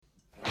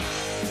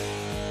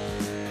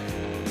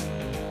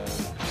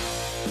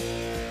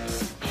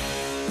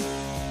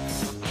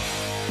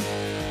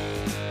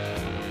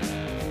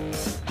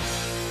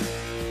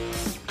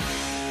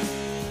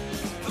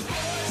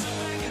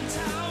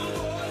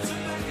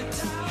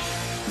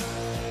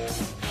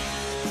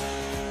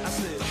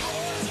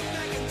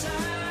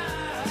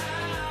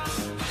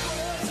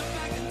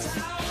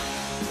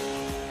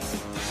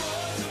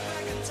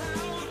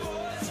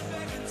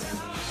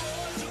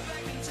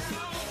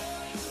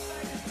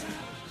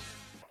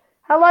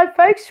Hello,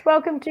 folks.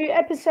 Welcome to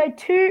episode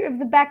 2 of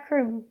The Back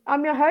Room.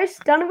 I'm your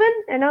host, Donovan,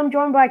 and I'm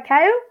joined by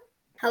Kale.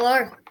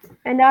 Hello.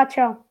 And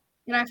Archer.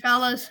 G'day,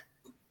 fellas.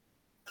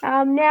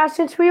 Now,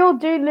 since we all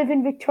do live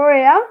in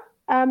Victoria,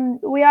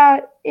 we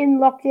are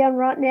in lockdown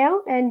right now.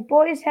 And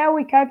boys, how are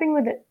we coping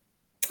with it?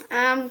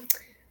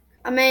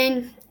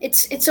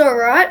 It's all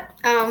right.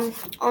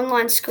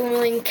 Online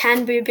schooling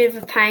can be a bit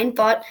of a pain,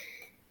 but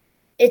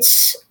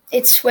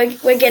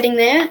we're getting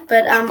there.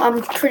 But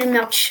I'm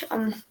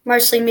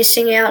mostly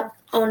missing out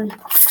on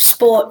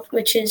sport,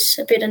 which is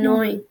a bit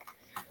annoying.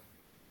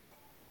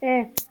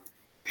 Yeah.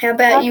 How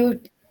about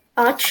you,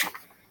 Arch?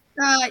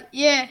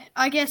 Yeah,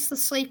 I guess the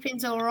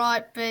sleep-in's all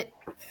right, but,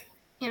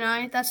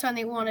 that's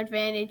only one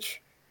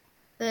advantage.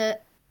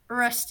 The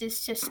rest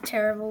is just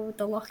terrible with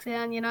the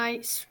lockdown,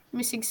 It's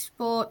missing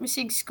sport,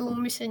 missing school,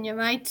 missing your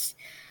mates.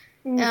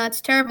 It's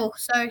terrible.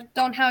 So,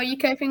 Don, how are you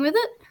coping with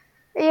it?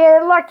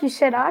 Yeah, like you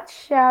said,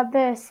 Arch,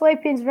 the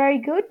sleep-in's very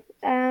good.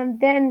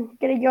 Then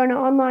going to go into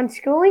online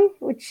schooling,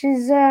 which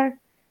is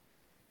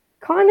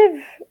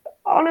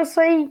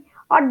honestly,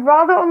 I'd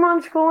rather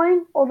online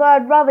schooling, although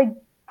I'd rather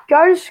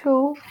go to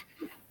school,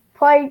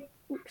 play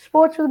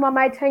sports with my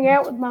mates, hang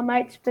out with my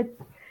mates, but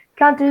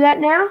can't do that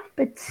now.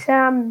 But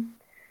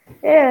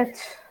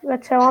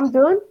that's how I'm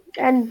doing.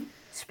 And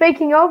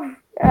speaking of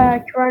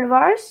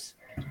coronavirus,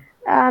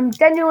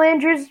 Daniel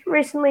Andrews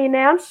recently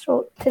announced,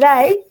 or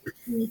today,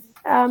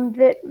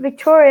 that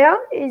Victoria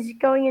is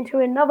going into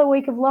another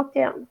week of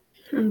lockdown.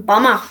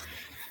 Bummer.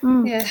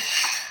 Yeah,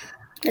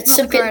 It's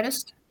not a the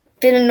greatest.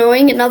 bit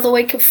annoying. Another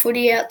week of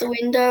footy out the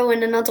window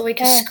and another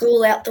week of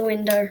school out the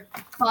window.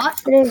 But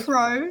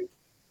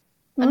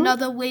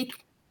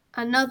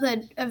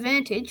another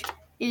advantage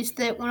is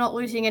that we're not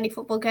losing any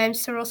football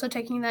games, so we're also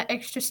taking that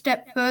extra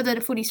step further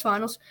to footy's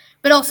finals.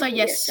 But also,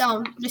 yes.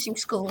 Missing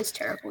school is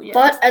terrible. Yeah.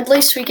 But at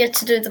least we get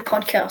to do the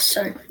podcast,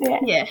 so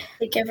yeah. I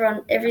think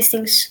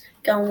everything's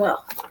going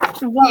well.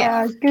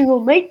 Google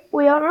Meet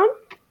we are on.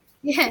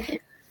 Yeah.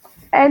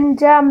 And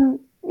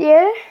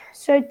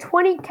so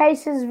 20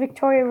 cases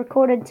Victoria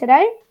recorded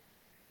today.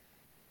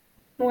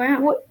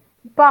 Wow.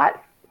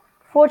 But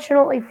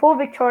fortunately for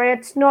Victoria,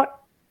 it's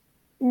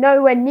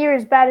nowhere near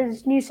as bad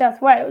as New South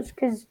Wales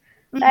because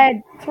they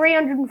had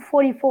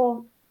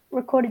 344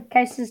 recorded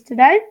cases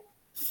today.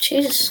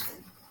 Jesus.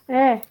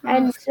 Yeah.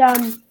 And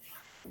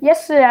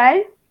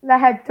yesterday they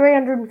had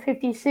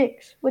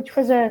 356, which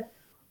was a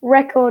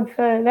record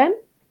for them.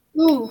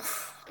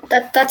 Oof.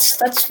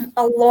 That's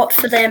a lot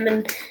for them,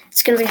 and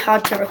it's going to be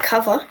hard to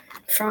recover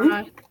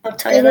from. I'll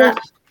tell you that.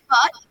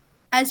 But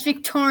as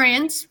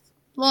Victorians,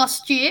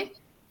 last year,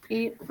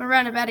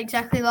 around about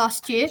exactly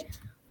last year,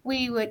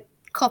 we were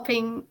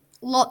copping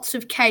lots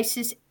of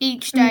cases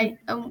each day,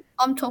 and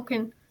I'm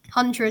talking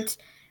hundreds,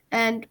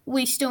 and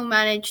we still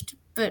managed.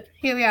 But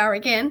here we are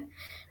again.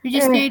 We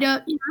just need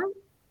to,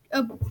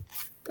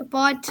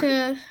 abide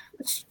to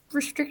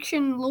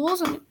restriction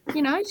laws and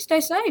stay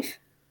safe.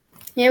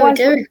 Yeah, we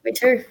do.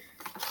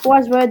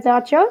 Wise words,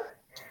 Archer.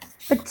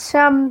 But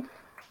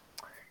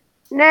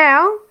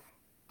now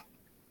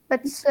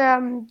let's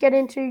get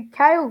into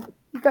Kale.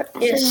 You've got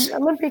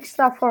some Olympic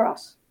stuff for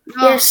us.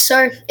 Yes,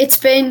 so it's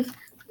been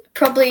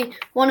probably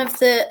one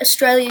of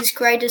Australia's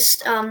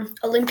greatest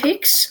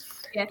Olympics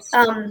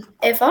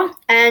ever,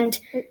 and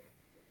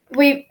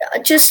we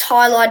are just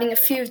highlighting a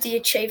few of the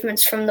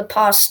achievements from the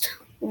past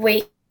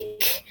week.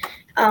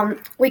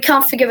 We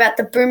can't forget about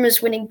the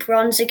Boomers winning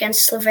bronze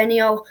against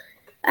Slovenia.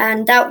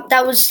 And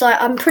that was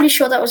I'm pretty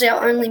sure that was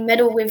our only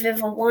medal we've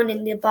ever won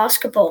in the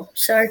basketball.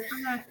 So,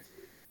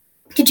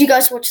 did you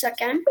guys watch that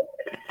game?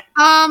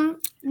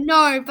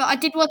 No, but I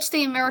did watch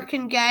the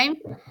American game,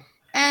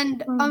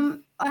 and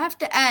I have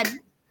to add,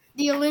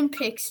 the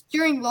Olympics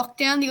during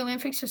lockdown. The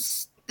Olympics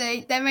was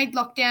they made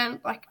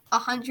lockdown like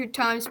 100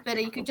 times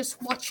better. You could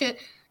just watch it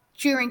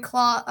during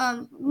class,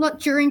 not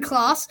during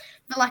class,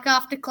 but like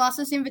after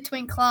classes, in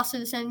between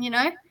classes, and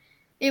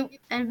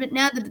but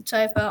now that it's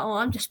over,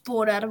 I'm just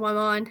bored out of my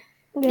mind.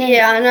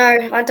 Yeah, I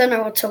know. I don't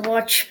know what to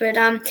watch, but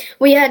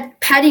we had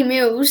Paddy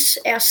Mills,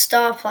 our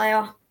star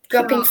player,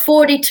 dropping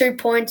 42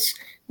 points,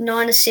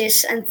 9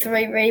 assists, and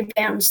 3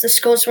 rebounds. The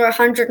scores were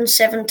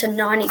 107 to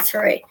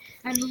 93.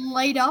 And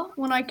later,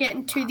 when I get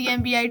into the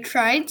NBA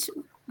trades,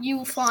 you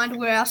will find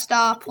where our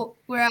star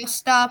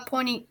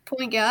point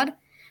guard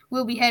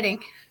will be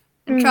heading.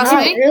 And trust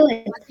me,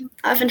 really?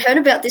 I haven't heard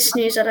about this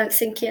news, I don't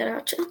think, yet,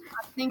 Archie.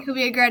 I think he'll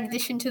be a great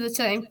addition to the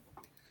team.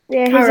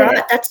 Yeah, all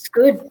right, that's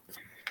good.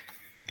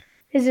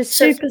 He's a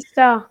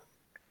superstar.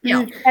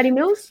 Yeah. Paddy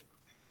Mills.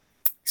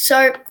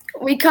 So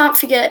we can't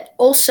forget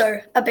also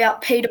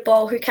about Peter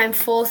Bol, who came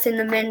fourth in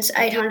the men's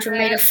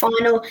 800-meter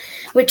final,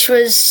 which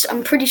was,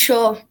 I'm pretty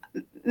sure,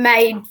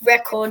 made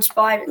records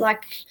by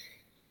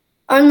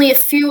only a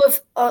few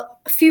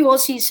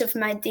Aussies have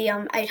made the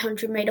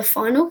 800-meter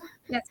final.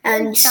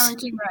 And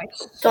challenging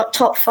race. Got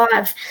top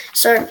 5.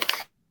 So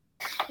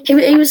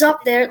he was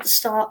up there at the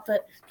start,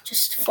 but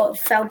just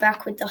fell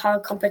back with the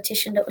hard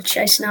competition that was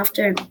chasing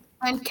after him.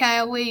 And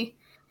Kale,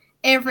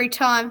 every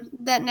time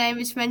that name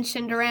is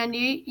mentioned around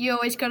you, you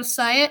always got to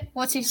say it.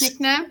 What's his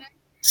nickname?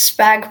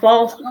 Spag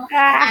bowl.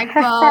 Spag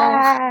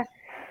bowl.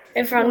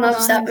 Everyone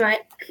loves that,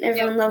 mate.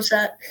 Everyone loves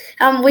that.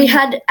 We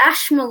had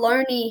Ash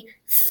Maloney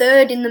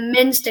third in the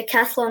men's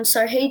decathlon,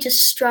 so he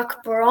just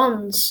struck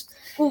bronze,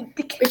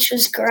 which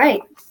was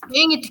great.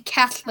 Being a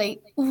decathlete,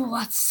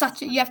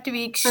 that's you have to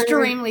be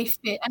extremely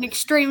fit and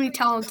extremely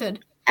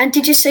talented. And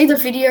did you see the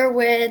video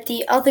where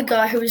the other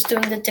guy who was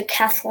doing the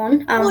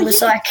decathlon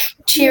was like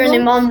cheering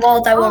him on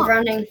while they were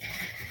running?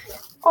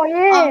 Oh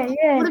yeah,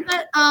 yeah. What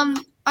about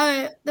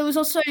there was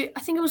also, I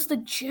think it was the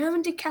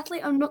German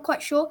decathlete. I'm not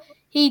quite sure.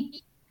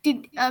 He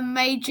did a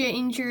major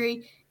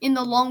injury in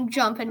the long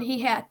jump, and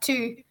he had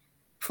to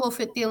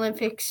forfeit the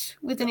Olympics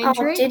with an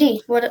injury. Oh, did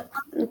he? What?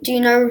 Do you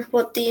know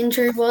what the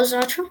injury was,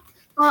 Archer?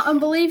 I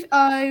believe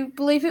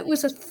it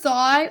was a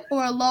thigh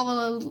or a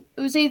lower.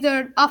 It was either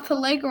an upper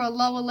leg or a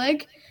lower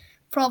leg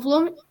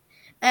problem,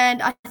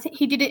 and I think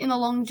he did it in a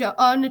long jump,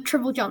 in a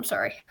triple jump.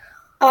 Sorry.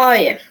 Oh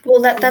yeah,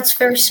 well that's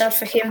very sad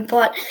for him.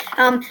 But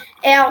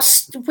our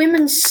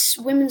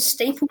women's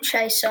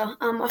steeplechaser,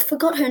 I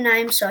forgot her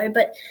name,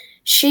 but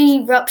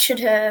she ruptured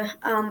her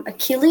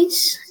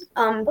Achilles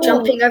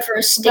jumping over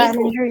a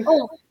steeple.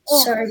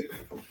 So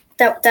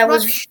that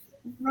was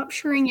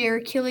rupturing your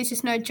Achilles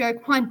is no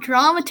joke. My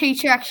drama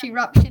teacher actually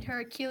ruptured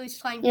her Achilles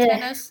playing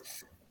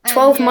tennis.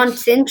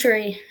 12-month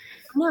injury.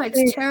 No,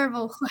 it's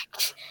terrible.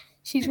 Like,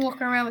 she's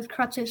walking around with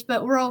crutches,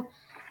 but we're all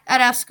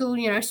at our school,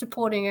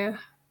 supporting her.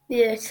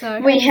 Yeah, so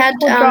we had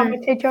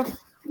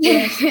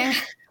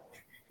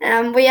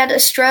we had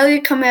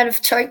Australia come out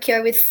of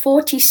Tokyo with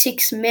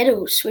 46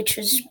 medals, which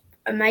was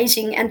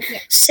amazing, and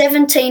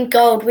 17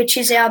 gold, which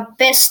is our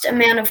best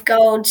amount of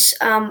golds,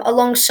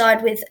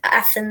 alongside with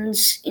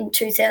Athens in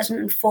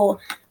 2004,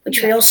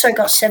 which we also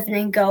got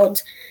 17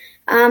 gold.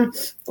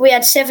 We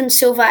had 7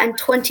 silver and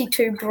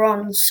 22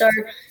 bronze, so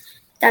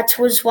that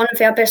was one of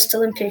our best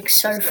Olympics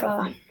so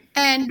far.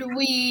 And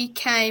we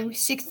came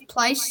 6th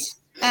place.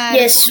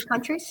 Yes.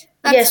 Countries.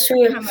 That's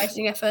an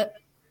amazing effort.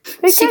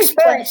 6th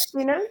place.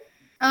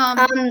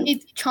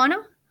 It's China?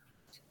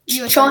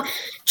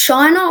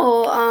 China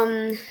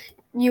or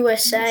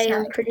USA,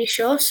 I'm pretty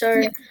sure.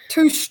 So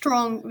 2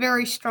 strong,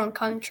 very strong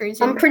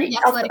countries. I'm pretty.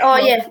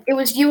 It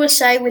was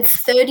USA with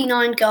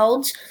 39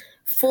 golds,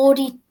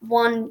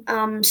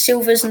 41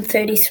 silvers, and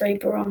 33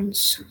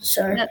 bronze.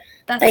 So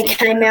they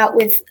came out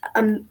with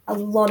a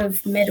lot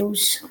of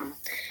medals.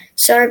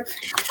 So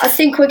I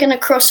think we're going to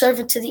cross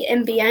over to the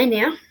NBA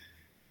now.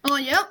 Oh,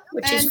 yeah.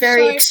 Which is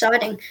very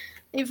exciting.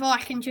 If I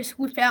can just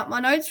whip out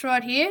my notes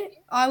right here,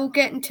 I will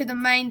get into the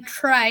main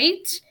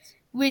trades,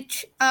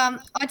 which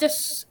and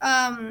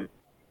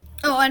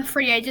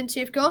free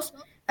agency, of course.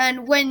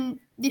 And when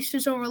this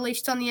was all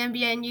released on the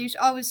NBA news,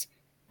 I was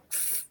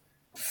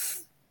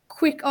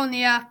quick on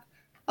the app.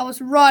 I was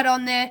right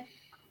on there.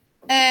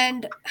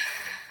 And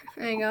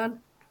hang on.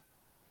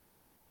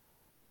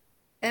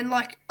 And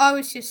I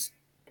was just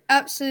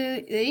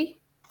absolutely,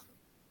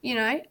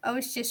 I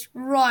was just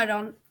right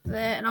on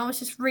there, and I was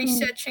just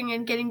researching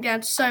and getting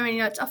down so many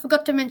notes. I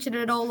forgot to mention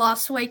it all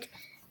last week,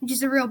 which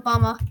is a real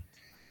bummer.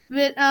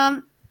 But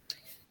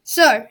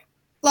so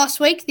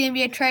last week the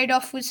NBA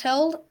trade-off was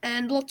held,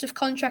 and lots of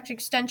contract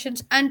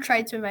extensions and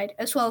trades were made,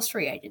 as well as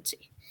free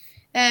agency.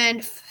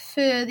 And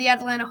for the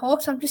Atlanta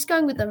Hawks, I'm just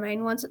going with the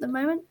main ones at the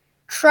moment.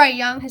 Trae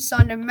Young has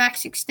signed a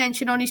max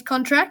extension on his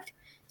contract,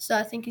 so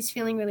I think he's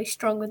feeling really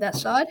strong with that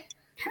side.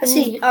 Has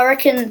he? I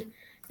reckon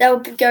they'll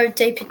go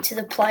deep into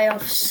the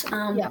playoffs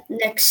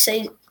next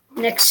season.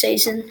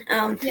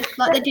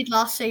 Like they did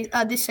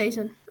this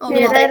season.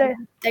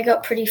 They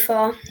got pretty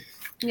far.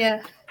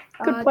 Yeah.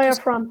 Good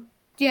playoff run.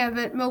 Yeah,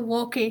 but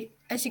Milwaukee,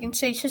 as you can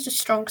see, it's just a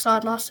strong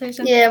side last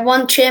season. Yeah,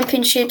 won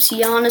championships,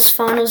 Giannis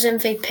Finals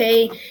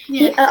MVP.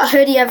 Yeah. I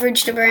heard he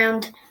averaged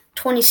around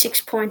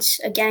 26 points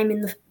a game in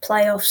the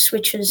playoffs,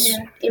 which was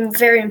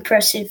very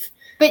impressive.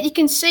 But you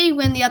can see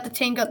when the other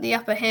team got the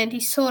upper hand, he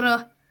sort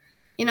of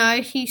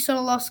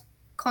lost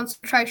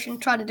concentration,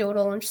 tried to do it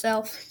all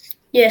himself.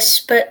 Yes,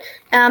 but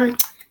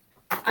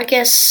I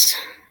guess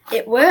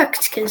it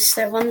worked because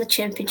they won the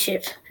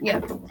championship.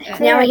 Yeah.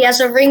 Now he has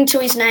a ring to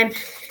his name,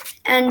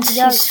 and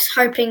he's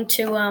hoping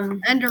to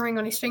and a ring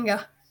on his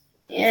finger.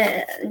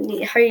 Yeah,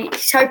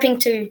 he's hoping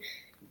to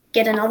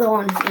get another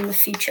one in the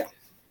future.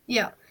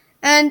 Yeah,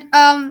 and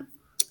now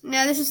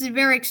this is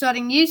very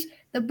exciting news.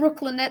 The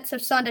Brooklyn Nets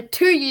have signed a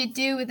 2-year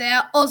deal with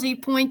our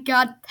Aussie point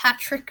guard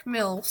Patrick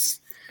Mills.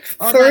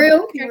 For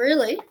real?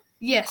 Really?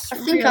 Yes. I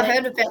think I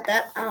heard about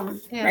that.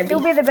 Maybe he'll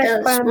be the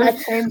best player on that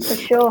team for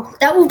sure.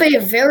 That will be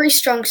a very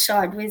strong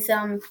side with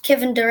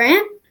Kevin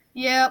Durant.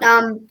 Yeah.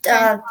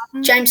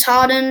 James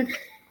Harden.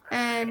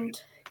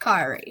 And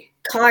Kyrie.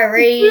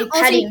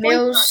 Patty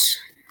Mills.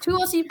 2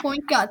 Aussie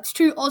point guards.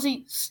 2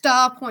 Aussie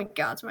star point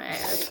guards, man.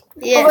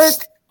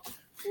 Yes.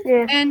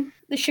 Yeah. And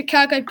the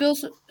Chicago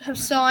Bulls have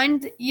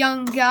signed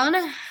young gun,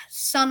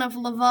 son of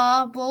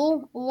LeVar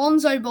Ball,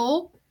 Lonzo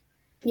Ball.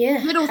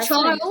 Yeah. Middle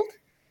child.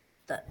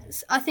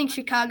 I think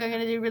Chicago are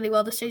going to do really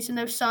well this season.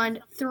 They've signed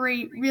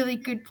 3 really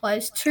good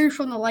players, 2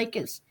 from the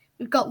Lakers.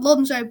 We've got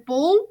Lonzo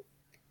Ball,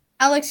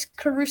 Alex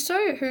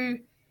Caruso, who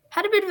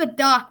had a bit of a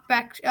dark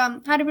back.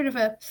 Had a bit of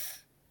a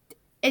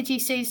edgy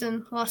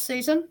season last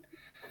season,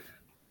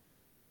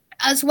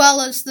 as well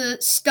as the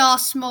star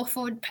small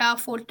forward, power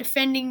forward,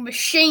 defending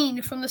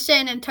machine from the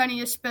San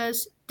Antonio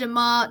Spurs,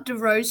 DeMar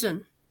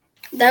DeRozan.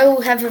 They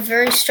will have a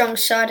very strong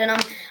side, and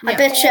I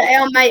bet you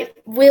our mate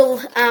Will,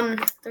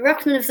 the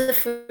ruckman of the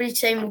footy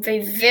team, will be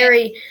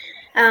very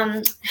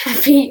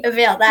happy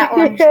about that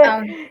one.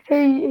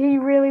 He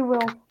really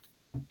will.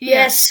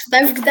 Yes,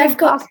 they've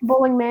got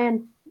basketballing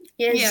man.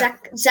 Yeah,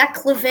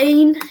 Zach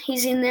Levine,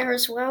 he's in there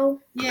as well.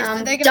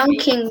 Yeah,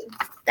 dunking.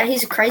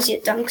 He's crazy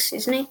at dunks,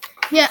 isn't he?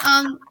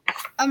 Yeah.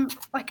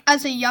 Like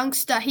as a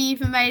youngster, he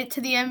even made it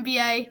to the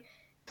NBA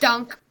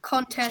dunk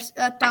contest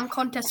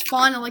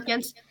final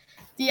against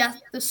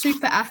the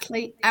super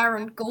athlete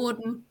Aaron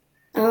Gordon.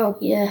 Oh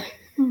yeah.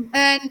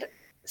 And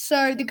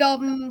so the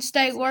Golden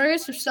State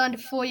Warriors have signed a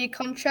 4-year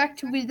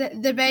contract with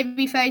the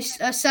babyface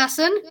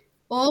assassin,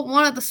 or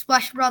one of the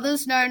Splash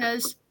Brothers, known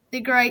as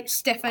the great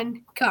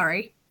Stephen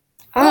Curry.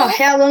 Oh,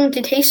 how long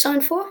did he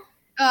sign for?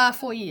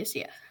 4 years,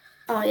 yeah.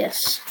 Oh,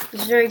 yes.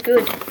 He's very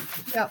good.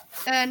 Yep.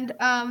 And,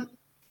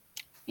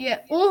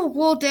 or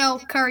Wardell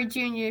Curry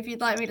Jr., if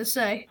you'd like me to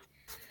say.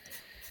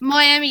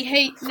 Miami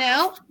Heat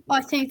now,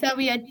 I think they'll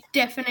be a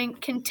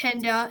definite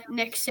contender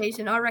next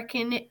season. I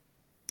reckon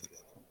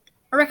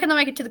they'll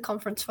make it to the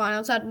conference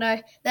finals. I don't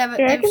know. They've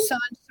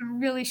signed some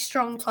really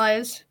strong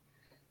players.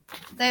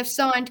 They've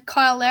signed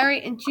Kyle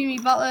Lowry, and Jimmy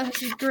Butler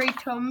has agreed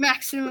to a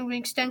maximum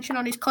extension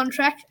on his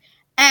contract.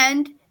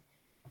 And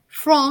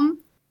from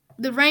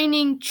the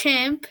reigning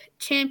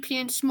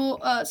champion small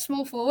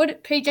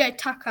forward, PJ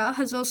Tucker,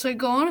 has also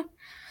gone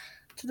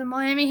to the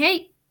Miami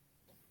Heat.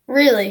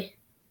 Really?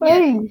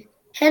 Yeah.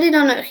 How did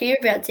I not hear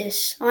about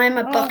this? I am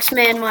a Bucks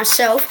man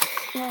myself,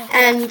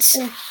 and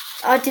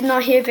I did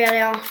not hear about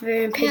our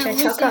very own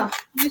PJ Tucker.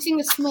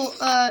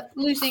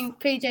 Losing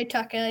PJ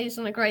Tucker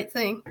isn't a great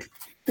thing.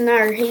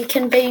 No, he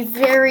can be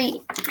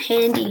very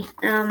handy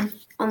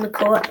on the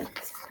court.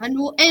 And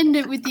we'll end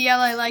it with the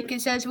LA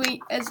Lakers, as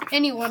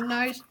anyone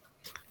knows.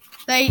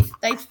 They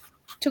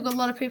took a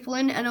lot of people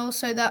in, and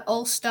also that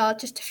All-Star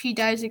just a few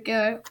days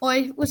ago. Or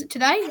was it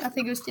today? I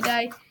think it was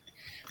today.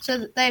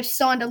 So they've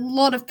signed a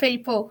lot of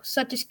people,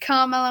 such as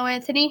Carmelo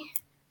Anthony.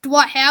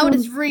 Dwight Howard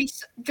has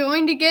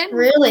rejoined again.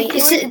 Really?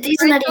 Isn't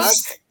that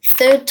his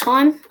third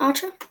time,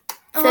 Archer?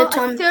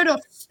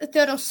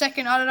 Third or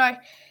second, I don't know.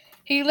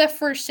 He left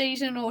for a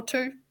season or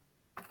two.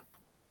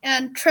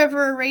 And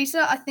Trevor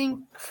Ariza, I think,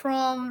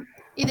 from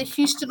either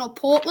Houston or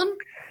Portland.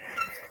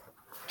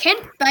 Kent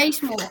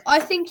Bazemore, I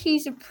think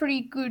he's a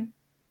pretty good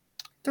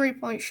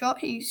three-point shot.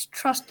 He's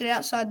trusted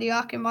outside the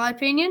arc, in my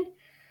opinion.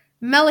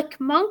 Malik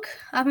Monk,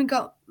 I haven't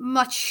got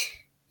much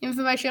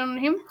information on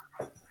him.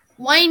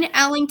 Wayne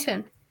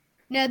Ellington.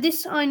 Now,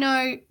 I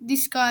know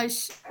this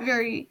guy's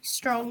very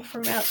strong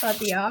from outside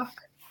the arc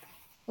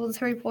or the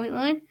three-point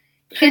line.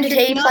 Who did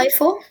he play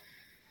for?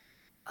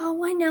 Oh,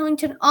 Wayne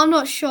Ellington. I'm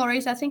not sure. I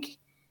think he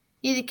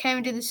either came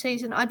into the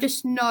season. I've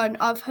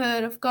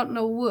gotten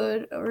a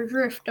word or a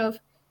drift of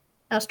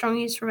how strong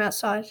he is from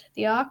outside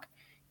the arc.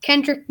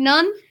 Kendrick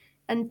Nunn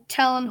and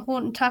Talon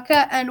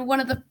Horton-Tucker, and one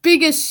of the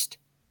biggest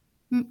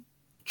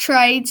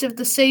trades of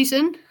the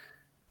season,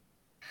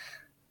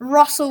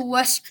 Russell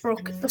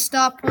Westbrook, the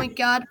star point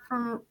guard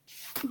from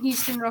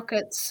Houston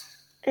Rockets.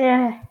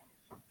 Yeah.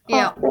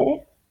 Yeah.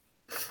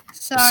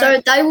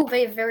 So they will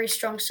be a very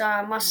strong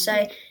side, I must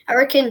say. I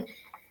reckon.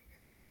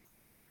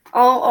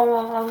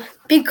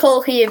 Big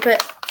call here,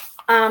 but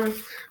I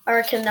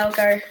reckon they'll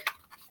go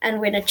and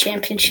win a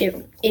championship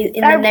in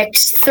the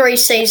next 3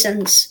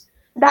 seasons.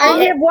 They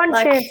only have one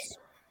chance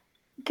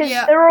because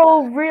they're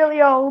all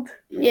really old.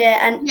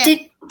 Yeah, and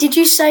did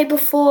you say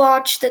before,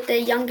 Arch, that their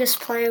youngest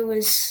player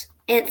was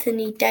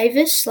Anthony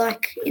Davis? I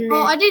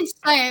didn't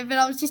say it, but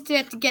I was just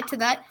about to get to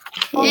that.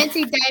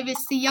 Anthony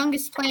Davis, the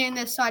youngest player in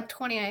their side,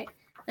 28.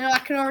 And I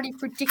can already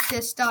predict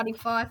their starting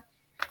 5.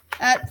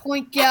 At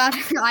point guard,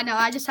 I know,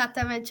 I just have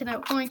to mention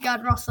it. Point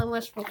guard, Russell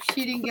Westbrook.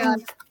 Shooting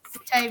guard,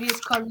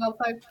 Latavius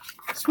Caldwell-Pope.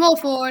 Small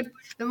forward,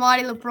 the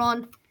mighty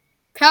LeBron.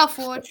 Power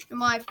forward, in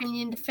my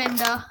opinion,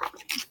 defender.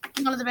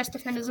 One of the best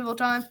defenders of all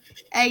time.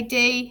 AD,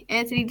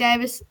 Anthony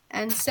Davis,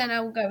 and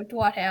center will go with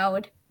Dwight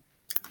Howard.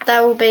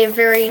 That will be a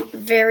very,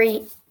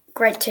 very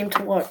great team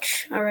to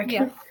watch, I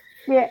reckon.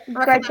 Yeah,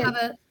 great team.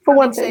 For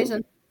one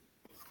season.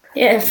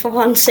 Yeah, for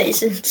one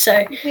season.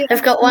 So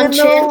they've got one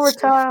chance.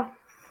 Retire.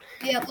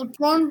 Yeah,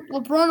 LeBron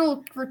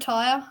will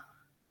retire,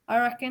 I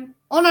reckon.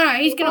 Oh, no,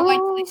 he's going to wait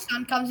till his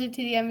son comes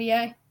into the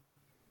NBA.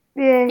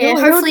 Yeah,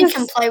 hopefully he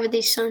can play with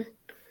his son.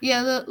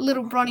 Yeah, the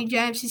little Bronny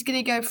James. He's going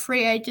to go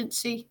free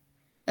agency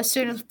as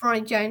soon as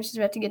Bronny James is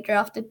about to get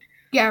drafted.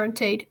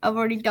 Guaranteed. I've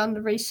already done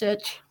the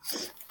research.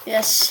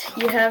 Yes,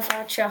 you have,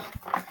 Archer.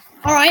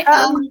 All right.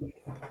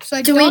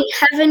 So do we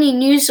have any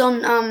news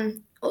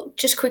on,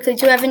 just quickly,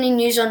 do we have any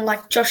news on,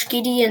 Josh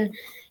Giddey and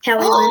how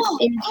he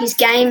went in his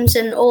games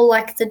and all,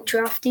 the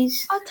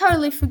drafties? I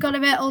totally forgot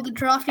about all the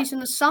drafties in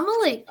the Summer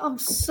League.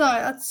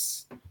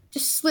 That's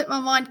just slipped my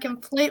mind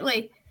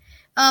completely.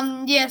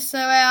 So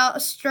our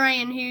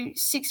Australian,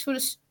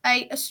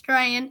 6'8"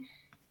 Australian,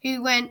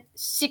 who went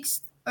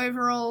 6th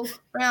overall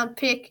round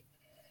pick,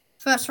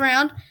 first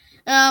round.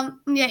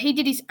 He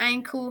did his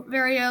ankle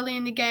very early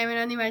in the game and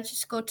only managed to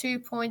score 2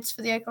 points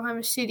for the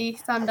Oklahoma City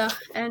Thunder.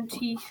 And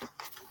he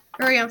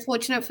very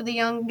unfortunate for the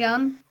young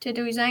gun to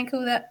do his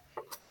ankle that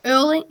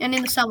early and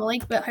in the summer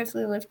league, but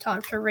hopefully he'll have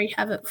time to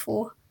rehab it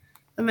before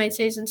the main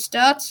season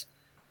starts.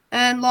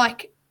 And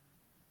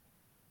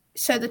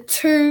so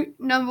the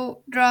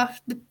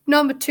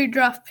number 2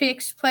 draft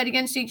picks played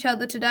against each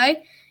other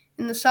today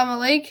in the summer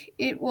league.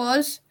 It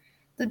was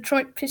the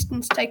Detroit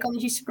Pistons take on the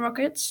Houston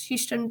Rockets.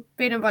 Houston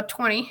beat them by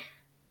 20.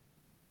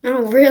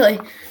 Oh, really?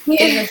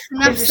 Yeah,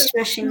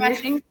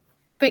 smashing.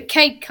 But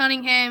Cade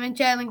Cunningham and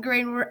Jalen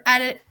Green were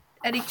at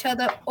each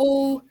other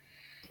all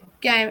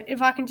game.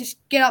 If I can just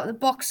get up the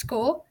box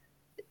score.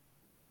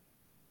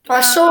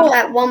 I saw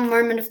at one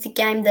moment of the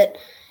game that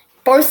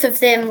both of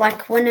them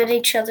went at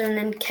each other, and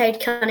then Cade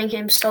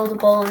Cunningham stole the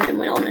ball and then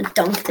went on and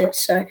dunked it.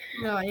 So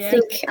I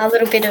think a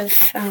little bit of,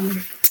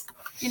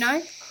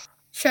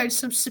 showed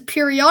some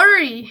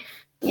superiority.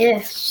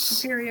 Yes.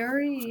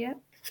 Superiority,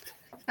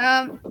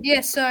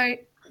 yeah. So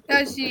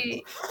as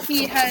he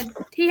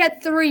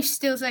had 3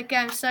 steals that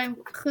game, so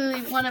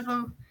clearly one of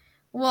them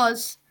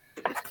was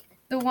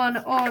the one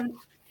on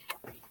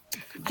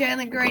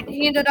Jalen Green.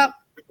 He ended up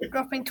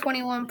dropping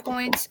 21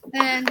 points,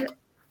 and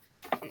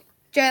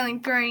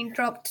Jalen Green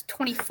dropped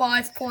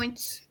 25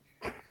 points.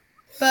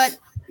 But,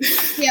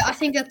 I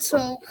think that's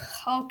all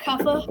I'll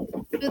cover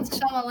for the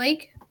Summer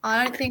League.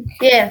 I think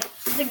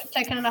it's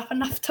taken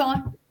enough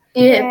time.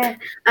 Yeah.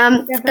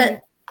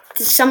 The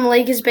Summer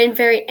League has been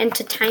very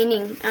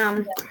entertaining,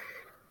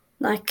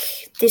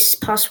 this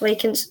past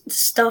week and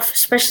stuff,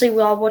 especially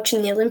while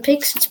watching the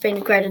Olympics. It's been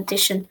a great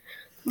addition.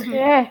 Mm-hmm.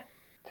 Yeah.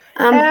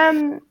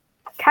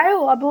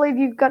 Kale, I believe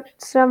you've got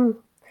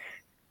some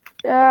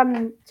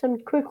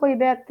quickly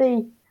about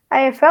the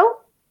AFL.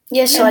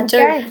 Yes, I do.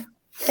 Okay.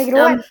 Take it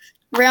away.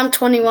 Round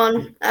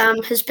 21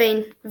 has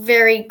been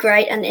very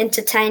great and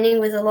entertaining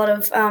with a lot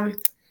of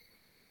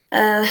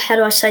how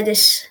do I say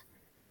this?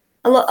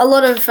 A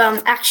lot of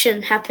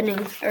action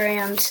happening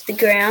around the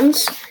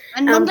grounds.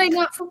 And Monday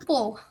Night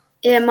Football.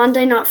 Yeah,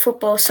 Monday Night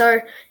Football.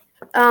 So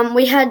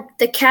we had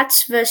the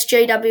Cats versus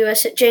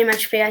GWS at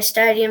GMHBA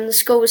Stadium. The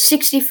score was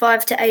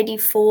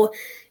 65-84.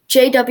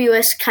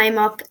 GWS came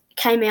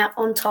out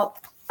on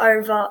top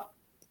over,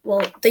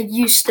 they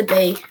used to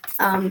be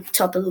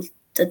top of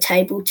the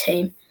table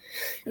team.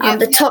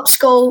 The top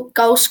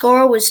goal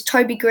scorer was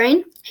Toby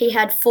Green. He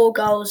had 4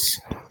 goals.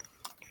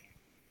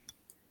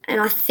 And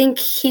I think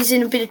he's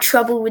in a bit of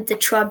trouble with the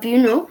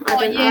tribunal.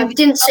 I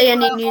didn't see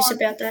any news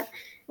about that.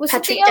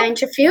 Patrick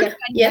Dangerfield.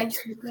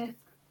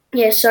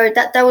 Yeah, so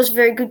that was a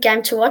very good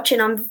game to watch,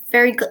 and I'm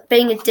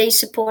being a D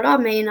supporter,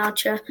 me and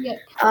Archer. Yeah.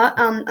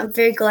 I'm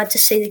very glad to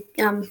see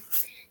the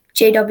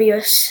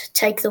GWS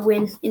take the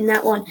win in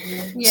that one.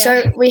 Yeah.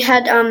 So we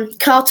had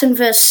Carlton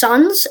versus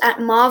Suns at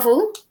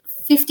Marvel,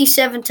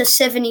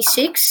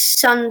 57-76.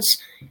 Suns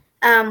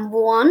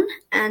won,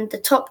 and the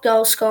top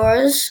goal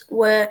scorers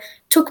were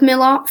Took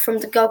Miller from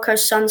the Gold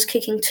Coast Suns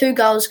kicking 2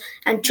 goals,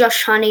 and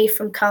Josh Honey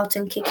from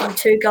Carlton kicking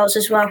 2 goals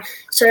as well.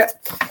 So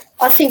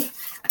I think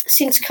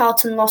since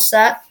Carlton lost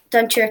that,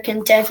 don't you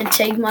reckon David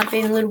Teague might be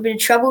in a little bit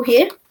of trouble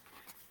here?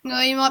 No,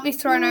 he might be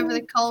thrown over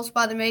the coals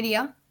by the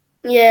media.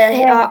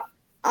 Yeah.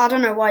 I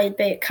don't know why he'd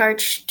be a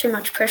coach. Too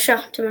much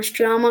pressure, too much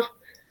drama.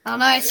 I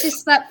know, it's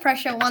just that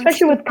pressure once.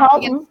 Especially with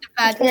Carlton.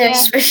 But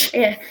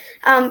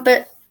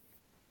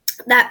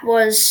that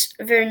was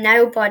a very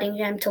nail-biting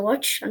game to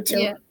watch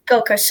until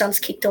Gold Coast Suns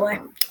kicked away.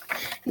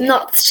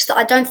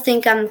 I don't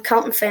think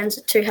Carlton fans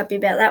are too happy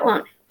about that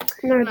one.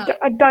 No,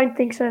 I don't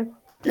think so.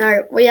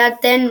 No, we had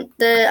then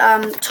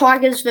the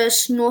Tigers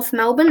versus North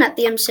Melbourne at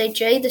the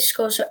MCG. The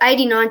scores were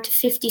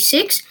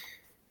 89-56.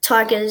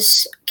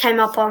 Tigers came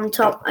up on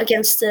top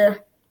against the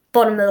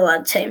bottom of the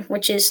ladder team,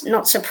 which is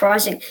not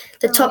surprising.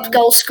 The top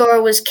goal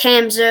scorer was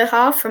Cam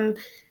Zurhaar from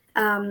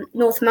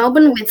North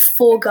Melbourne with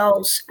 4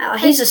 goals.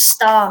 He's a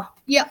star.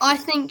 Yeah, I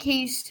think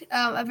he's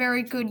a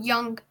very good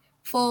young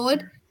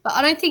forward, but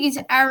I don't think he's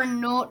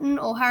Aaron Norton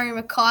or Harry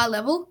Mackay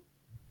level.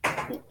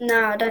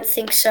 No, I don't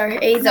think so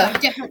either. No,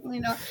 definitely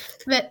not.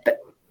 But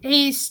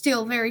he's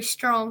still very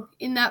strong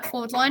in that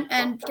forward line.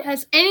 And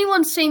has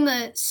anyone seen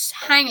the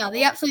hanger,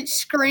 the absolute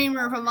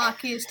screamer of a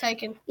mark he has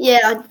taken?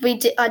 Yeah,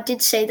 I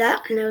did see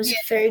that, and it was a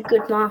very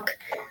good mark.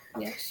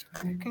 Yes.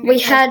 We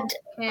had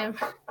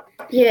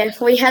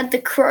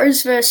the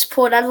Crows versus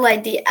Port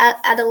Adelaide, the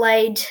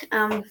Adelaide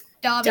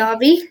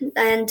Derby,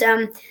 and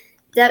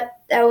that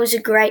was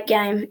a great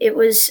game. It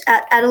was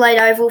at Adelaide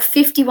Oval,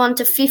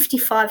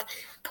 51-55.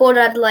 Port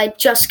Adelaide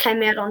just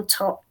came out on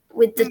top,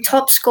 with the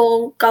top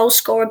goal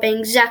scorer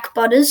being Zach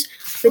Butters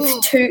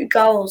with 2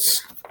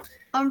 goals.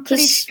 I'm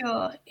pretty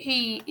sure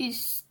he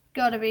is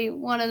got to be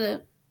one of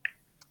the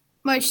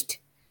most.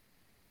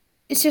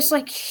 It's just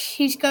like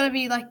he's got to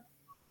be like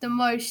the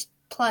most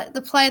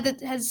the player that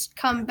has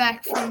come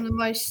back from the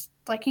most.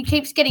 Like he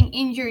keeps getting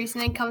injuries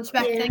and then comes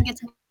back and then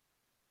gets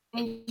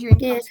injury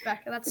comes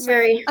back. That's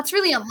really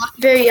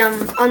unlucky. Very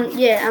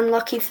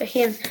unlucky for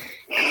him.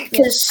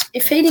 Because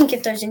if he didn't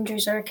get those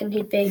injuries, I reckon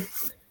he'd be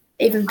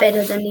even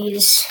better than he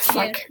is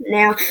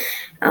now.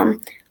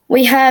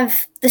 We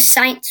have the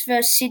Saints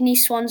versus Sydney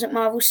Swans at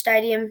Marvel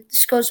Stadium. The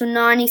scores were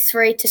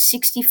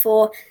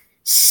 93-64.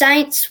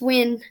 Saints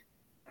win.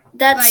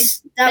 That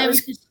was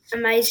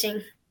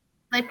amazing.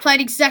 They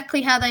played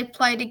exactly how they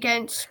played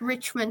against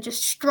Richmond,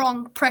 just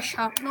strong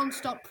pressure,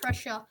 non-stop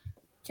pressure,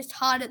 just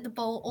hard at the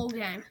ball all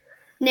game.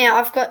 Now,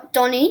 I've got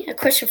Donnie, a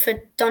question for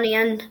Donnie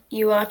and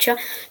you, Archer.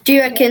 Do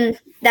you reckon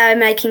they're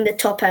making the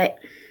top 8?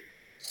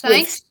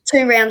 Saints?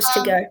 With 2 rounds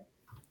to go.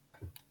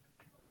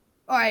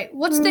 All right,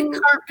 what's their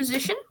current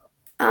position?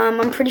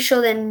 I'm pretty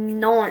sure they're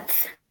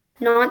 9th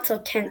or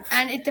 10th.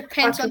 And it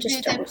depends on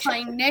who they're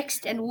playing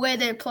next and where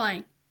they're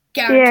playing.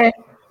 Guaranteed. Yeah.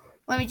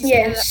 Let me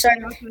just so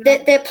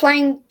they're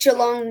playing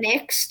Geelong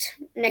next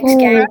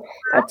game.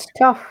 That's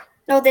tough.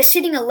 No, they're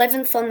sitting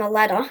 11th on the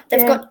ladder.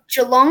 They've got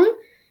Geelong,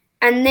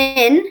 and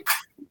then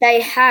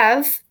they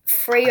have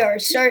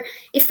Freo. So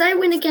if they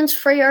win against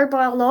Freo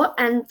by a lot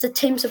and the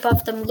teams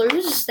above them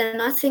lose,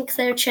 then I think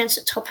they're a chance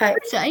at top 8.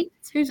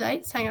 Who's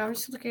 8? Hang on, I'm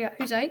just looking at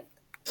who's 8.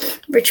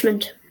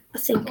 Richmond, I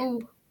think.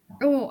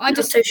 Oh, I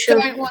just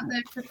don't want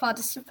them to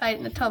participate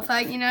in the top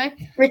 8, you know.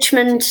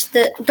 Richmond,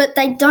 but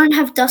they don't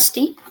have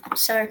Dusty,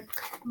 so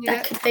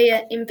that could be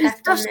an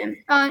impact on them.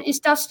 Is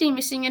Dusty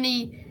missing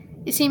any?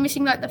 Is he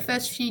missing like the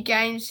first few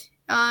games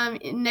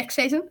in next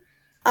season?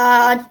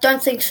 I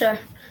don't think so.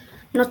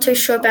 Not too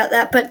sure about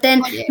that. But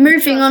then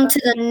moving on to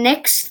the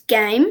next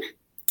game,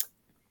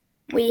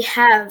 we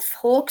have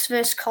Hawks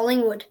versus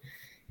Collingwood.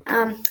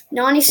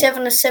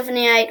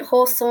 97-78,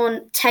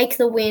 Hawthorn take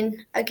the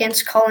win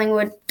against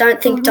Collingwood.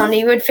 Don't think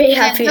Donnie would be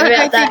happy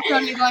about that. I think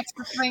Donnie likes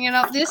to bring it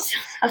up this.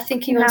 I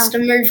think he wants to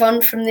move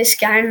on from this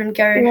game and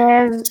go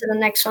to the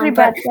next one.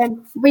 But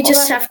we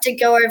just have to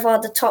go over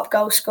the top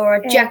goal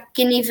scorer, Jack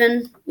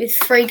Ginnivan, with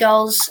 3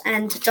 goals.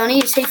 And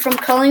Donnie, is he from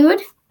Collingwood?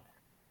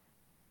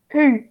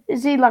 Who?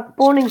 Is he like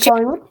born in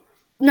Collingwood?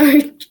 No,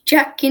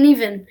 Jack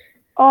Ginnivan.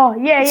 Oh,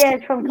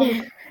 it's from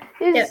Collingwood.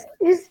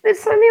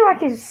 It's only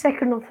like his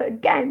 2nd or 3rd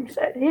game,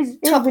 so he's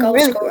top goal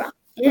really scorer.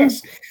 Good.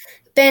 Yes.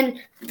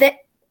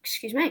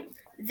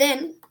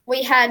 Then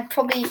we had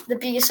probably the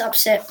biggest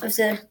upset of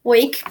the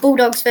week: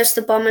 Bulldogs versus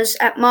the Bombers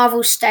at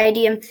Marvel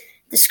Stadium.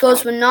 The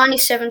scores were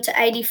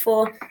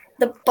 97-84.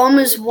 The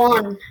Bombers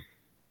won.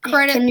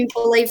 Credit. Can you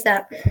believe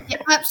that?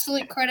 Yeah,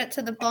 absolute credit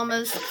to the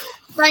Bombers.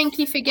 Thank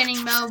you for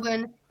getting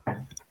Melbourne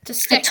to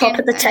step top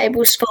of the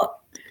table spot.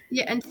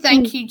 Yeah, and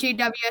thank you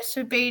GWS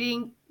for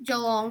beating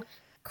Geelong.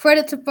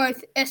 Credit to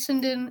both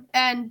Essendon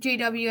and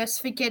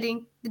GWS for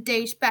getting the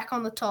D's back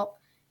on the top.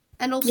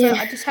 And also,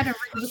 I just had a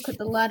look at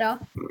the ladder.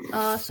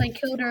 St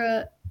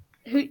Kilda,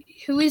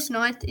 who is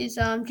 9th, is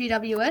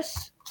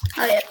GWS.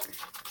 Oh, yeah.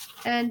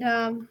 And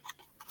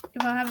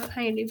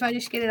if I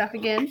just get it up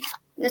again.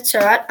 That's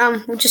all right.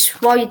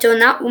 While you're doing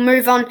that, we'll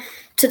move on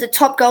to the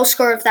top goal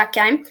scorer of that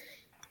game.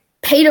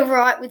 Peter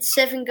Wright with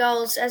 7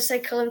 goals, as they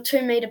call him,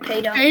 2-meter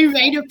Peter.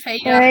 2-meter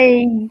Peter.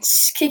 Hey.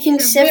 Kicking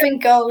 7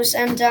 goals.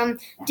 And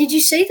did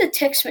you see the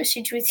text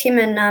message with him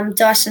and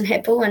Dyson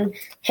Heppel and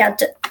how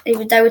they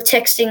were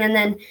texting, and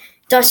then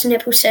Dyson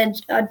Heppel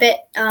said, I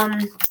bet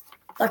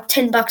like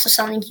 $10 or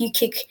something, you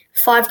kick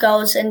 5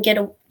 goals and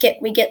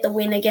we get the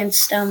win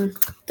against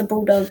the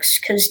Bulldogs,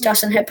 because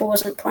Dyson Heppel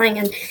wasn't playing,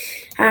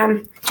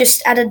 and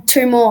just added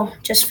 2 more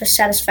just for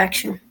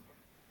satisfaction.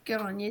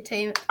 Good on you,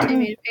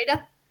 2-meter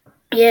Peter.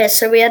 Yeah,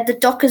 so we had the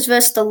Dockers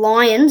versus the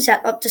Lions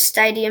at Optus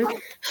Stadium,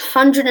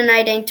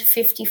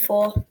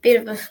 118-54.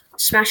 Bit of a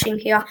smashing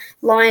here.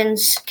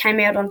 Lions came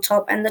out on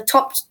top, and the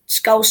top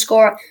goal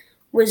scorer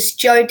was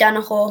Joe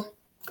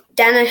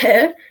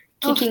Danaher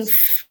kicking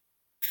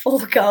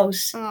 4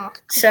 goals. Oh,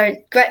 so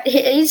great.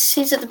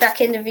 He's at the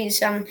back end of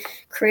his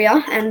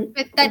career,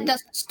 but that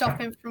doesn't stop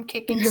him from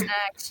kicking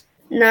snags.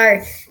 No.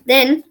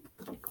 Then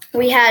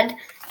we had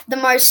the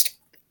most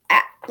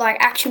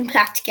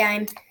action-packed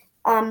game.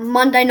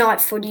 Monday night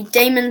footy,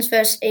 Demons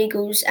versus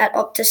Eagles at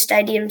Optus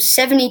Stadium,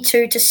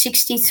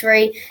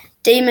 72-63.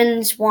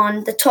 Demons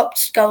won. The top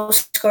goal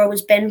scorer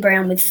was Ben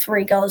Brown with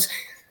 3 goals.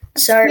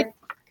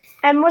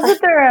 And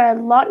wasn't there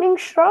a lightning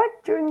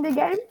strike during the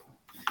game?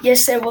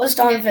 Yes, there was,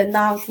 Donovan.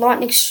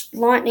 Lightning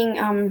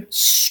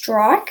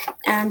strike,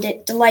 and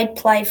it delayed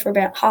play for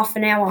about half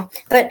an hour.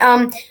 But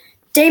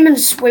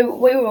Demons, we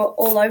were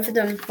all over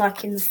them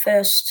like in the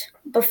first,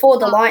 before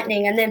the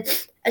lightning, and then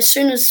as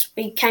soon as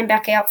we came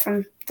back out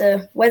from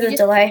the weather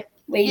delay,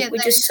 we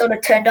just sort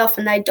of turned off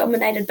and they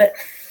dominated. But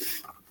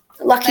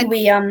lucky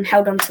we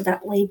held on to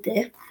that lead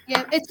there.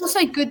 Yeah, it's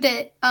also good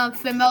that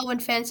for Melbourne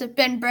fans that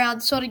Ben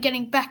Brown sort of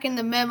getting back in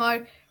the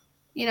memo.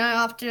 You know,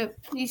 after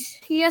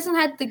he hasn't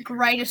had the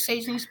greatest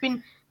season. He's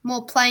been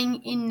more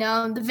playing in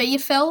the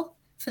VFL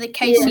for the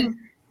Casey. Yeah.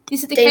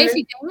 Is it the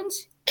Casey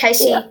Demons?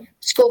 Casey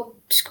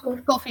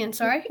Scorpions,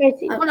 sorry.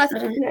 Casey Demons.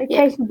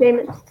 Yeah, Casey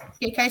Demons.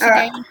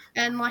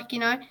 And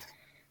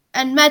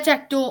and Matt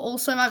Jack Daw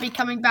also might be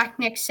coming back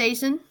next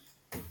season.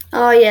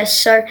 Oh yes.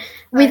 So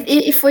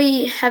if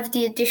we have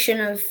the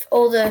addition of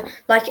all the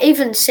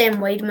even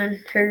Sam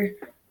Wiedemann, who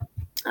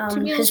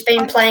has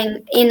been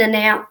playing in and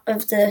out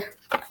of the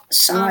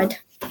side,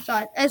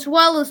 as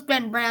well as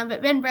Ben Brown,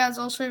 but Ben Brown's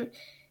also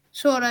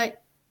sort of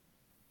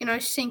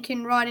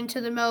sinking right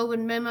into the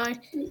Melbourne memo,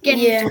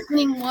 getting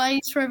winning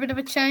ways for a bit of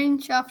a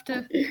change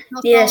after.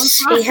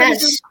 Yes, he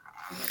has.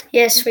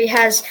 Yes, he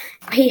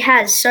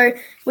has. So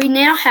we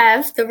now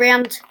have the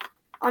round.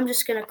 I'm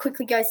just going to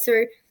quickly go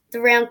through the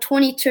round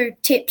 22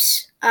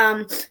 tips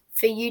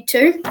for you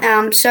two.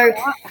 So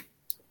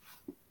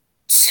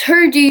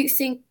who do you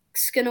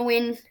think's going to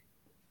win?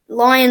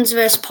 Lions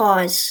versus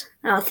Pies.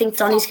 I think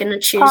Donnie's going to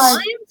choose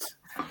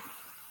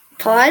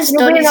Pies.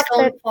 Donnie's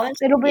going Pies.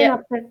 It'll be an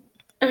upset.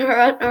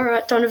 All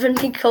right, Donovan.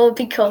 Big call.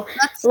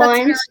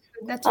 Lions.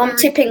 I'm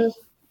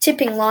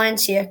tipping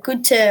Lions here.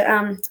 Good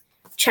to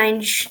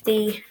change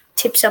the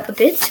tips up a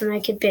bit to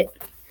make it a bit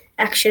of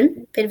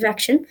action.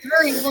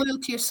 Very loyal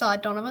to your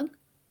side, Donovan.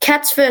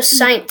 Cats versus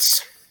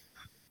Saints.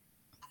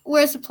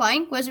 Where's it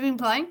playing? Where's it been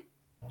playing?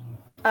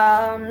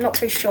 Not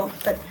too sure,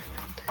 but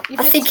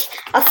I think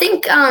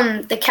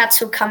the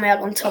Cats will come out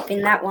on top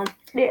in that one.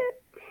 Yeah.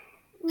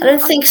 I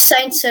don't think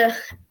Saints are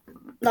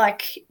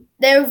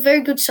they're a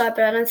very good side,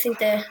 but I don't think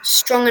they're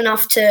strong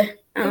enough to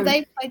if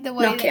they played the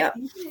way knock out.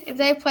 If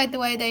they played the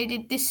way they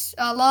did this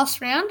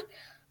last round,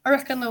 I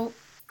reckon they'll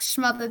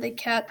smother the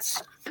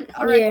Cats.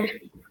 I'm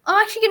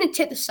actually going to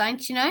tip the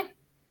Saints.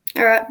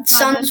 All right,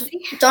 Suns.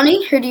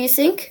 Donnie, who do you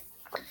think?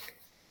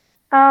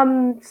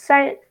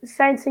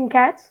 Saints and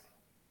Cats.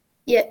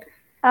 Yeah.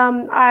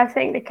 I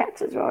think the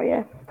Cats as well.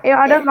 Yeah.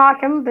 I don't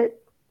like them,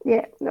 but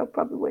yeah, they'll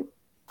probably win.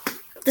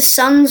 The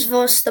Suns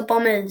versus the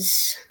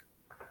Bombers.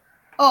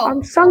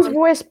 Suns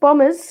versus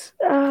Bombers.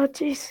 Oh,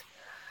 jeez.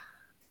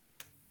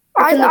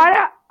 I'd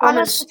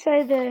have to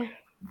say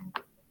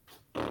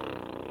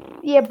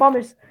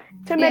Bombers.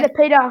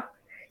 Peter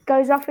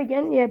goes off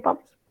again. Yeah,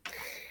 Bombers.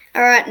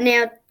 All right,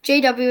 now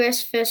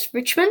GWS versus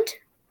Richmond.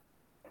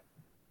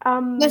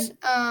 I'm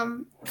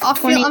feeling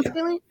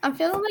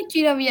like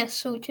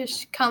GWS will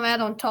just come out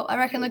on top. I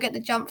reckon they'll get the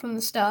jump from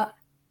the start.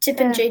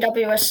 Tipping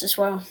GWS as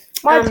well.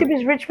 My tip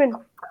is Richmond.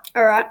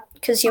 All right,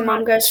 because your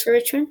mum goes for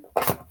Richmond.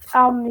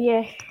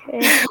 Yeah,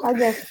 I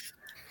guess.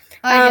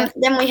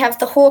 Then we have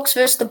the Hawks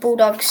versus the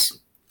Bulldogs.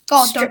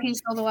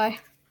 Doggies all the way.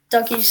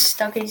 Doggies.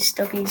 I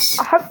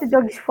hope the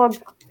Doggies flog.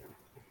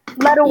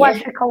 Ladder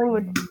watch for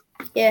Collingwood.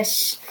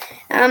 Yes.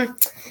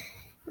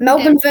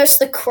 Melbourne versus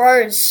the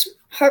Crows.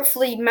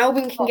 Hopefully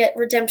Melbourne can get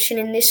redemption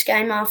in this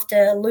game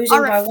after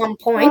losing by 1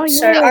 point.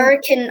 So I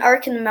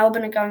reckon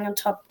Melbourne are going on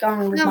top,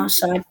 going with my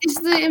side. Is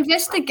the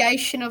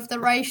investigation of the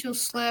racial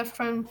slur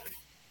from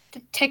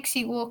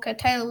Taylor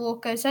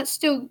Walker, is that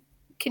still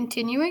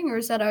continuing or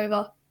is that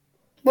over?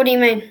 What do you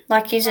mean?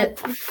 Is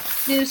it?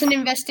 There's an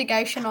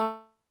investigation on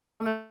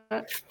it.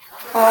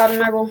 I don't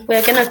know. Well,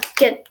 we're going to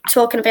get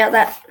talking about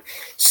that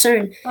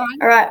soon. All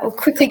right, we'll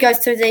quickly go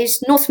through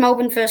these. North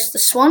Melbourne versus the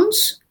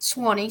Swans.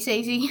 Swannies,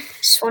 easy.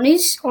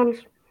 Swans.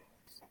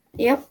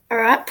 Yep. All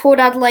right. Port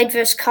Adelaide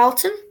versus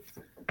Carlton.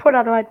 Port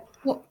Adelaide.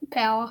 What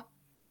power?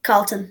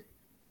 Carlton.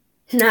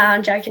 No,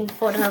 I'm joking.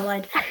 Port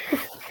Adelaide.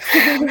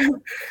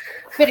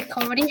 Bit of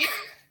comedy.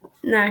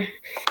 No.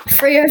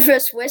 Freo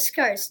versus West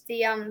Coast,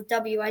 the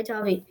WA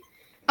derby.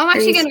 I'm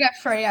actually going to go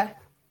Freo.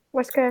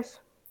 West Coast.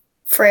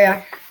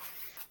 Freo.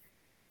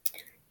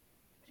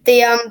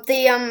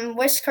 The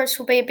West Coast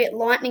will be a bit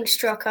lightning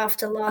struck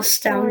after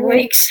last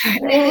week. So.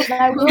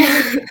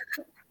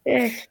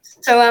 Yeah.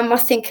 So I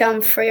think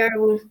Freo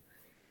will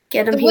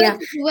get them here.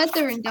 The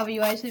weather in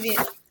WA is a bit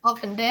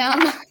up and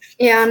down.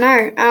 Yeah,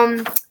 I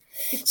know.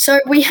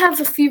 So we have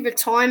a few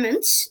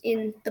retirements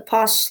in the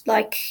past,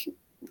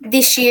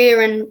 this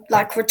year and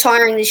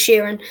retiring this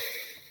year,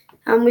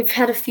 and we've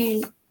had a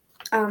few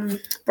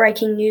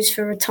breaking news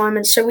for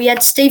retirement. So we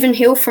had Stephen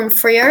Hill from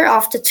Freo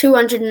after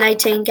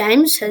 218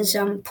 games has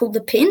pulled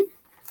the pin.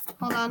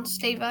 Hold on,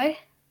 Steve-O.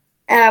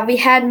 We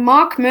had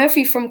Mark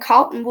Murphy from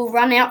Carlton will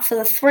run out for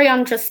the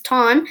 300th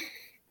time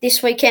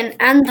this weekend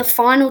and the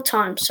final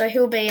time. So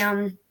he'll be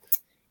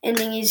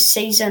ending his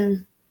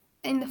season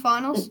in the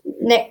finals.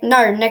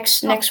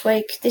 Next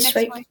week.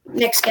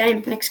 Next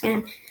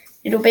game.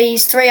 It'll be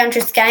his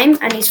 300th game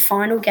and his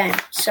final game.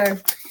 So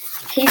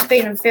he's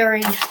been a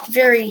very,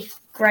 very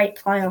great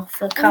player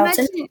for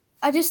Carlton.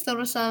 I just thought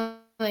of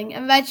something.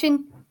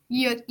 Imagine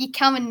you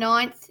come in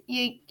ninth.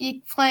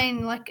 You're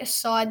playing a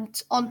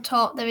side on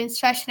top. They've been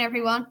smashing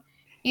everyone.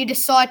 You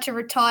decide to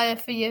retire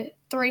for your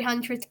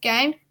 300th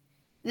game.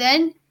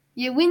 Then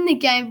you win the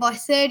game by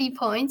 30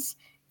 points.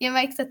 You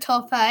make the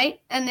top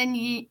 8, and then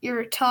you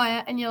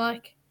retire, and you're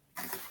like...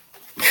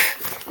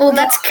 Well,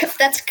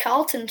 that's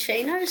Carlton,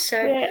 Chino,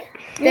 so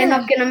they're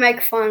not going to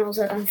make finals,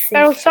 I don't think.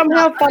 They'll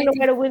somehow find a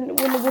way to win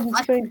the wooden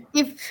spoon.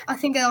 I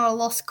think they're a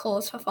lost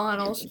cause for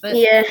finals. But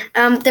yeah.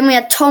 Then we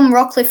had Tom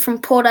Rockliff from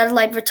Port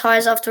Adelaide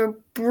retires after a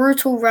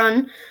brutal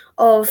run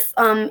of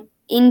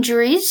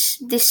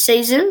injuries this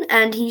season,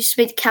 and he used to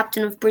be the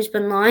captain of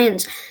Brisbane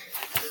Lions.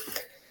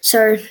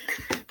 So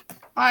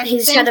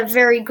He's had a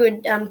very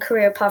good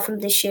career apart from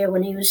this year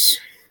when he was.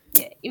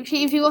 Yeah, if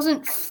he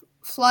wasn't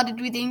flooded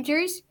with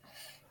injuries,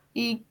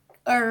 he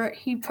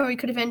probably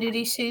could have ended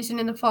his season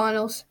in the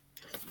finals.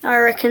 I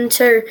reckon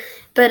too,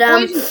 but or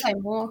even play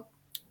more.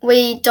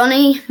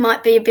 Donny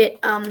might be a bit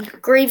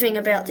grieving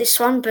about this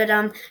one, but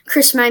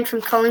Chris Mayne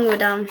from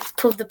Collingwood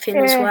pulled the pin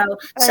as well.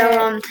 So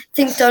I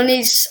think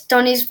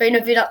Donny's been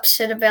a bit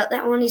upset about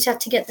that one. He's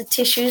had to get the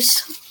tissues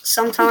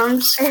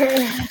sometimes.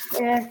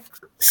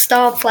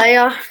 Star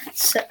player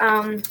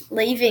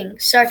leaving.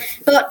 So,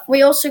 but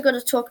we also got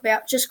to talk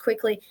about just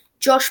quickly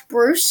Josh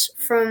Bruce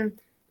from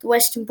the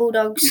Western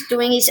Bulldogs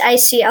doing his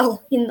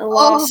ACL in the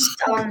last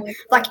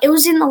it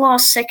was in the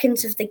last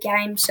seconds of the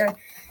game. So.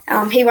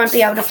 He won't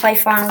be able to play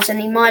finals, and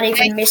he might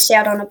even miss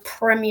out on a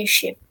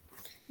premiership.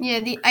 Yeah,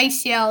 the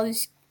ACL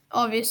is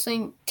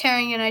obviously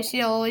tearing an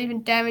ACL or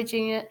even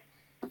damaging it.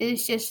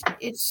 It's just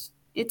it's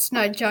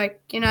no joke,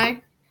 you know.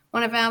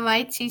 One of our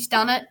mates, he's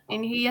done it,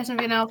 and he hasn't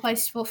been able to play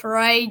sport for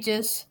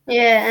ages.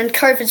 Yeah, and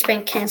COVID's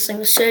been cancelling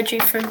the surgery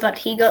for him, but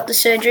he got the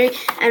surgery,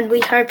 and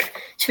we hope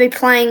to be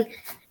playing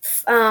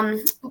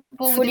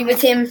footy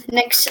with him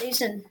next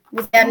season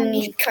without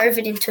any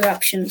COVID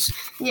interruptions.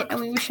 Yeah, and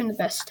we wish him the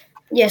best.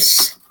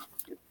 Yes.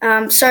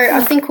 So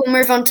I think we'll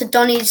move on to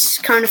Donny's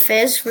current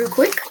affairs real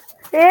quick.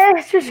 Yeah,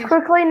 just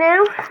quickly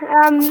now.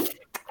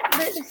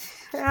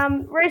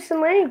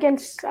 Recently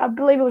against, I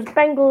believe it was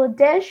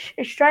Bangladesh,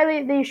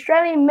 the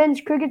Australian men's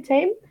cricket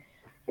team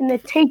in the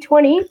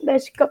T20, they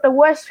got the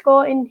worst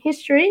score in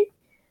history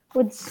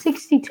with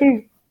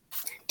 62.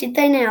 Did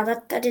they now?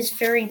 That is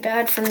very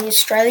bad from the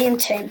Australian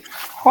team.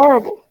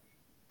 Horrible.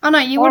 I know,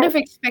 you would have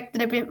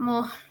expected a bit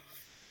more.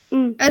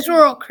 As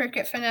we're all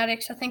cricket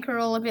fanatics, I think we're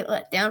all a bit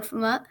let down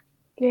from that.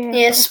 Yeah.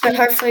 Yes, but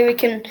hopefully we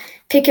can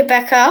pick it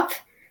back up.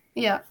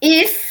 Yeah.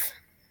 If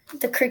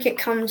the cricket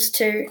comes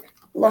to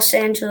Los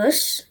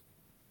Angeles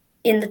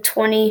in the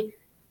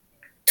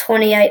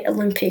 2028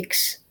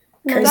 Olympics.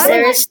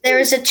 Because there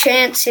is a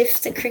chance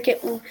if the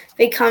cricket will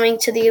be coming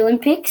to the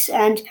Olympics,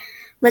 and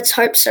let's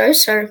hope so.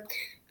 So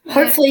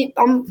hopefully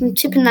I'm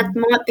tipping that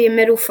might be a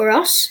medal for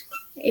us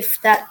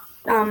if that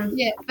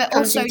but comes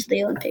also into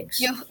the Olympics.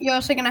 You're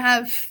also going to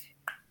have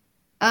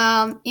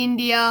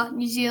India,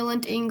 New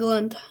Zealand,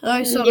 England,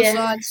 those sort of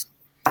sides.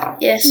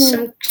 Yes,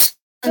 some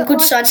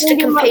good sides to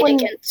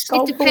compete against.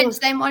 It depends.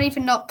 They might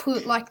even not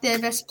put their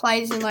best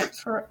players in,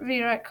 for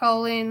Virat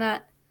Kohli and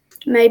that.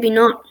 Maybe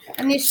not.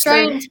 And the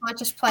Australians might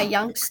just play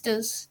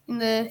youngsters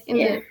playing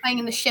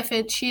in the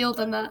Sheffield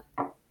Shield and that.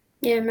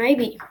 Yeah,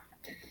 maybe.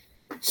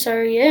 So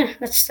yeah,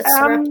 that's the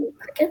wrap of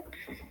cricket.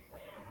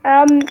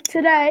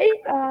 Today,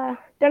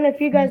 don't know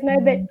if you guys know,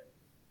 but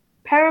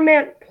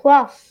Paramount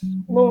Plus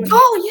launched.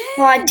 Oh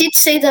yeah. Well, I did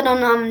see that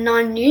on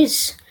 9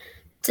 News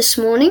this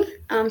morning,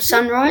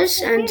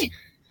 Sunrise, and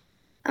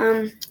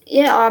I'm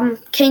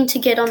keen to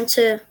get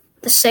onto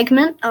the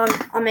segment.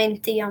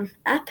 The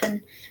app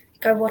and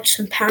go watch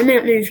some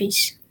Paramount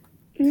movies.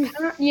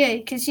 Yeah,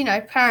 because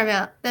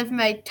Paramount, they've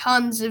made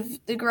tons of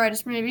the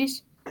greatest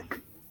movies.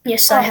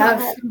 Yes, they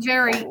have.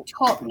 Very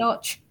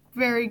top-notch,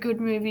 very good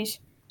movies.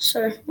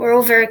 So we're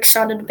all very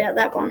excited about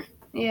that one.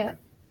 Yeah.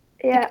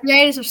 Yeah. The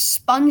creators of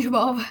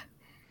SpongeBob.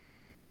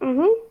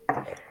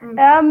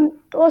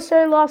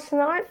 Also last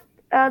night,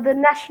 the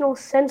national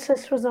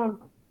census was on.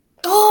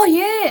 Oh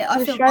yeah,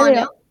 I feel fine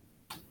now.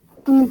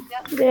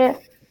 Yeah.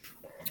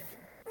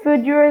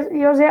 Food,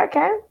 yours out,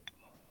 Karen?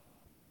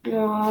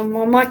 I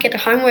might get a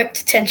homework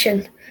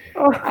detention.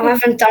 I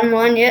haven't done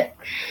mine yet.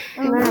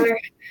 No.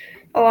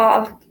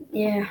 I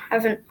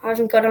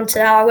haven't got onto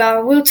that. I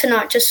will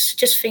tonight,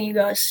 just for you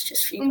guys.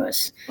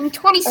 In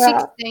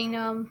 2016,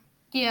 I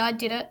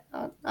did it.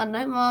 I don't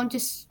know. Mom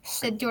just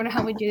said, "Do you want to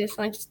help me do this?"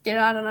 And I just did it.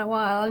 I don't know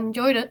why. I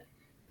enjoyed it.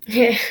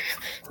 Yeah.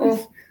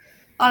 Well,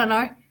 I don't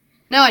know.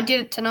 No, I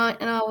did it tonight,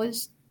 and I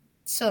was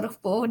sort of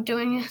bored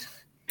doing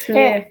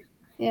it.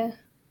 Yeah.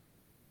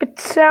 But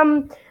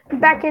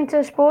back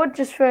into sport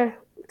just for a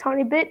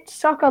tiny bit.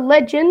 Soccer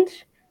legend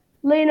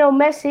Lionel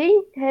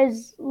Messi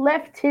has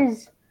left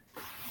his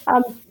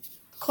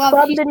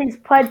club that he's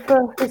played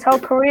for his whole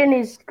career, and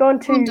he's gone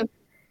to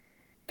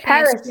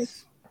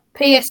Paris.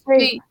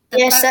 PSG.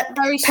 Yes,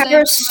 Paris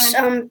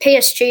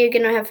PSG are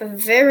going to have a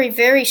very,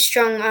 very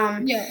strong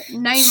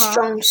Neymar.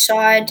 Strong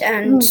side,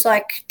 and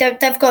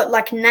they've got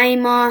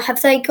Neymar.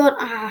 Have they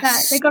got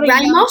Ramos?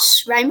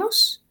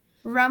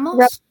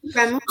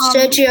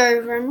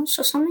 Sergio Ramos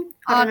or something?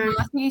 I don't know.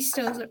 I think he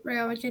still is at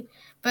Real Madrid.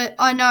 But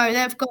I know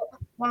they've got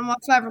one of my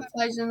favourite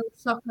players in the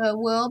soccer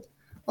world,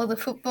 or the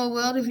football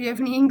world, if you have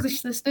any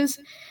English listeners,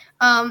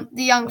 the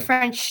young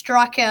French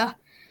striker,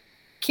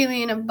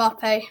 Kylian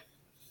Mbappe.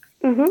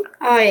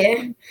 Oh,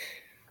 yeah.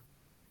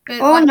 But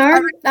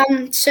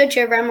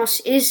Sergio Ramos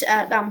is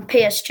at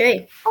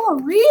PSG. Oh,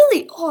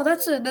 really? Oh,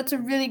 that's a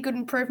really good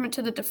improvement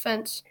to the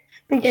defence.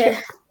 Yeah,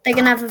 they're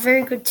going to have a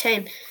very good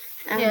team.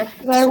 They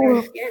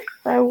will.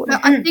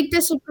 I think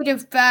there's a bit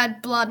of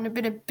bad blood and a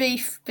bit of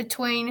beef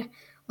between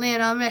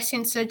Lionel Messi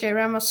and Sergio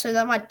Ramos, so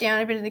that might down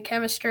a bit of the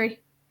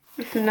chemistry.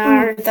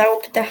 No,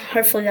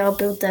 hopefully they'll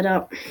build that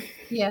up.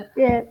 Yeah.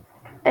 Yeah.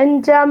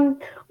 And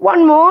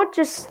one more,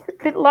 just a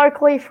bit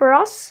locally for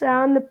us,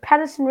 on the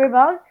Patterson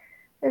River,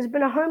 there's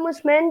been a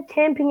homeless man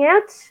camping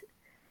out.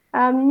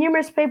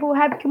 Numerous people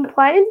have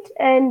complained,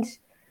 and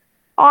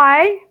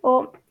my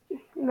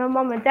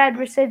mum and dad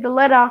received a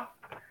letter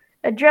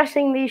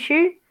addressing the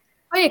issue.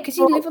 Oh, yeah, because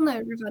you live on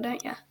the river,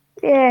 don't you?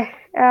 Yeah,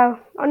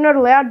 I'm not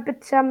allowed,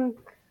 but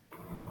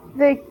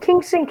the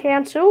Kingston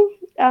Council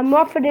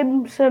offered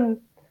him some.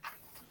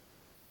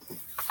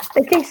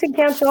 The Kingston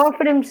Council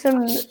offered him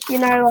some,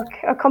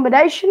 like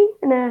accommodation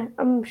in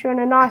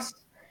a nice,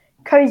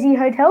 cozy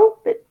hotel,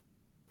 but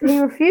he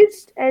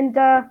refused. And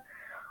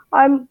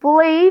I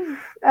believe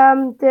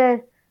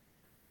the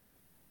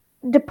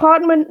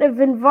Department of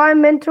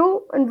Environment,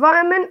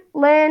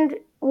 Land,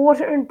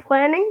 Water and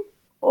Planning,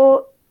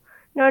 or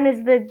known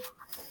as the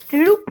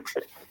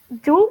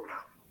DULP,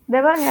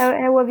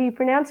 however you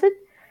pronounce it.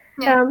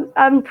 Yeah.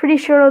 I'm pretty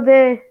sure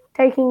they're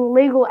taking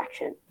legal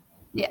action.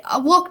 Yeah, I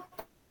walked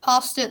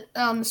past it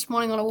this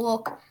morning on a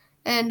walk,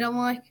 and I'm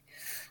like,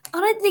 I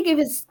don't think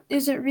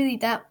is it really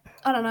that,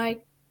 I don't know,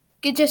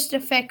 it just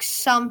affects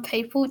some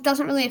people. It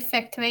doesn't really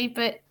affect me,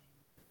 but,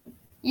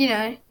 he's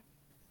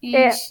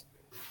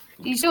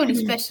doing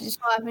his best in his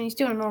life, and he's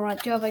doing an all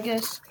right job, I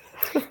guess.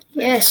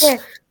 Yes. Yeah.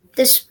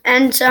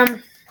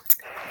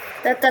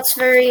 That's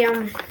very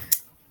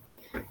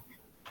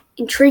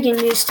intriguing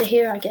news to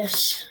hear, I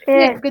guess.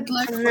 Yeah, good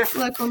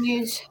local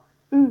news.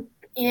 Mm.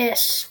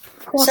 Yes.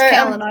 Of course,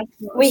 Cal and I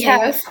we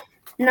have.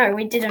 No,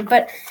 we didn't.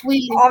 But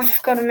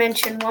I've got to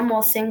mention one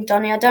more thing,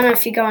 Donnie. I don't know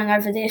if you're going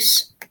over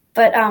this,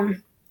 but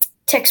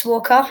Tex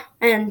Walker,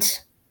 and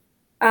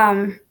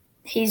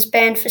he's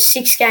banned for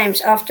 6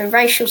 games after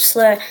racial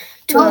slur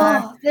to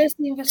a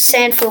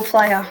Sandfield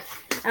player.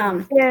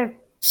 Yeah.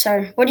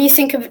 So, what do you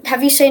think of?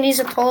 Have you seen his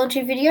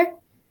apology video?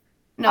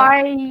 No.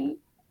 I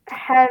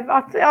have.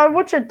 I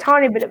watched a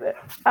tiny bit of it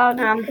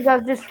because I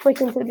was just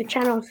flicking through the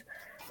channels.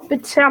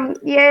 But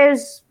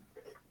it's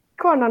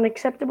quite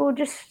unacceptable,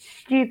 just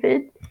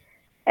stupid.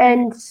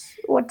 And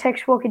what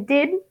Tex Walker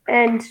did,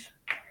 and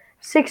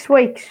 6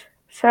 weeks.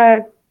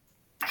 So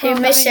he'll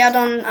miss out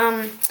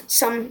on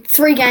some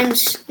 3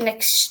 games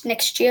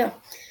next year.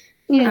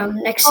 Yeah,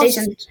 next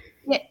season.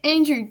 Yeah,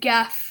 Andrew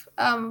Gaff.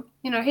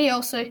 He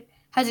also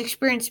has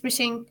experience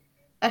missing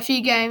a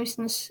few games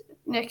in this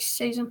next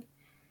season.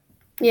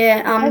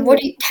 Yeah.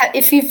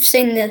 If you've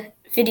seen the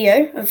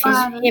video of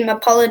him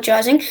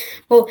apologising,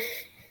 well,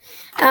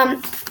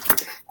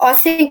 I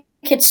think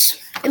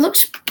it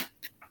looks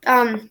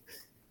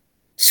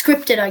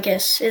scripted, I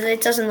guess.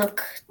 It doesn't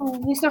look.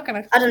 He's not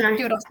going to. I don't know.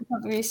 Do it off the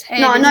top of his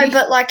head. No, I know,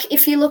 but like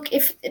if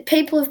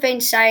people have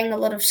been saying a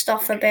lot of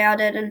stuff about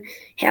it and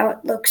how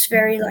it looks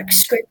very like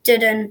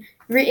scripted and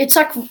it's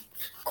like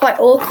quite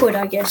awkward,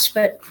 I guess.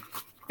 But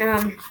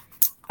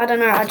I don't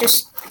know.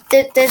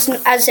 There's,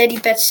 as Eddie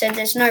Betts said,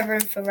 there's no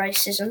room for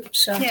racism.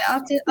 So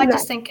yeah, I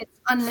just think it's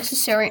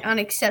unnecessary,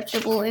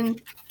 unacceptable,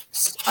 and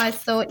I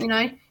thought,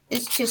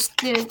 it's just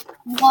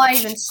why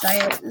even say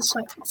it? It's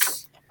like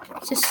it's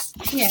just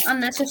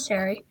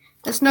unnecessary.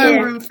 There's no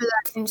room for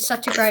that in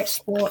such a great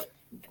sport.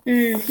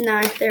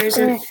 No, there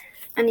isn't,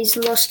 and he's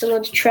lost a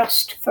lot of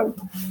trust from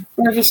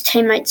one of his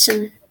teammates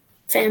and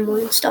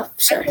family and stuff.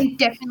 So he's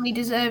definitely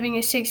deserving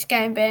a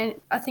 6-game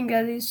ban. I think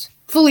that is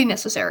fully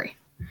necessary.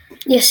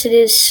 Yes, it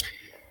is.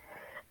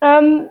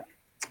 And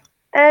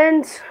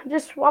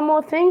just one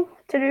more thing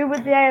to do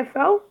with the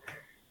AFL.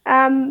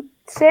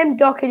 Sam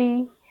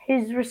Doherty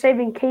is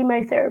receiving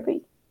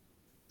chemotherapy.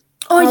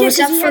 Was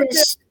that for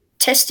his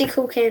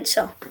testicle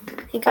cancer?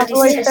 He got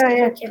his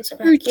testicle cancer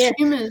back.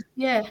 Tumors,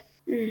 yeah.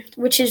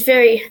 Which is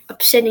very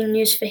upsetting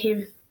news for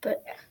him.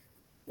 But,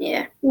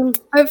 yeah.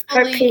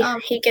 Hopefully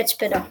he gets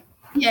better.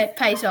 Yeah, it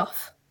pays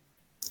off.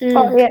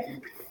 Oh, yeah.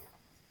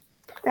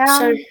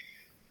 So,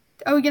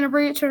 are we going to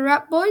bring it to a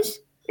wrap, boys?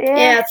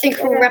 Yeah, I think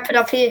we'll wrap it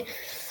up here.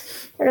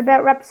 That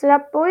about wraps it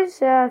up, boys.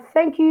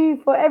 Thank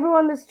you for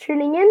everyone that's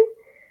tuning in,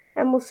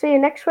 and we'll see you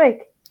next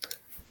week.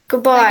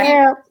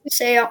 Goodbye.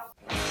 See ya.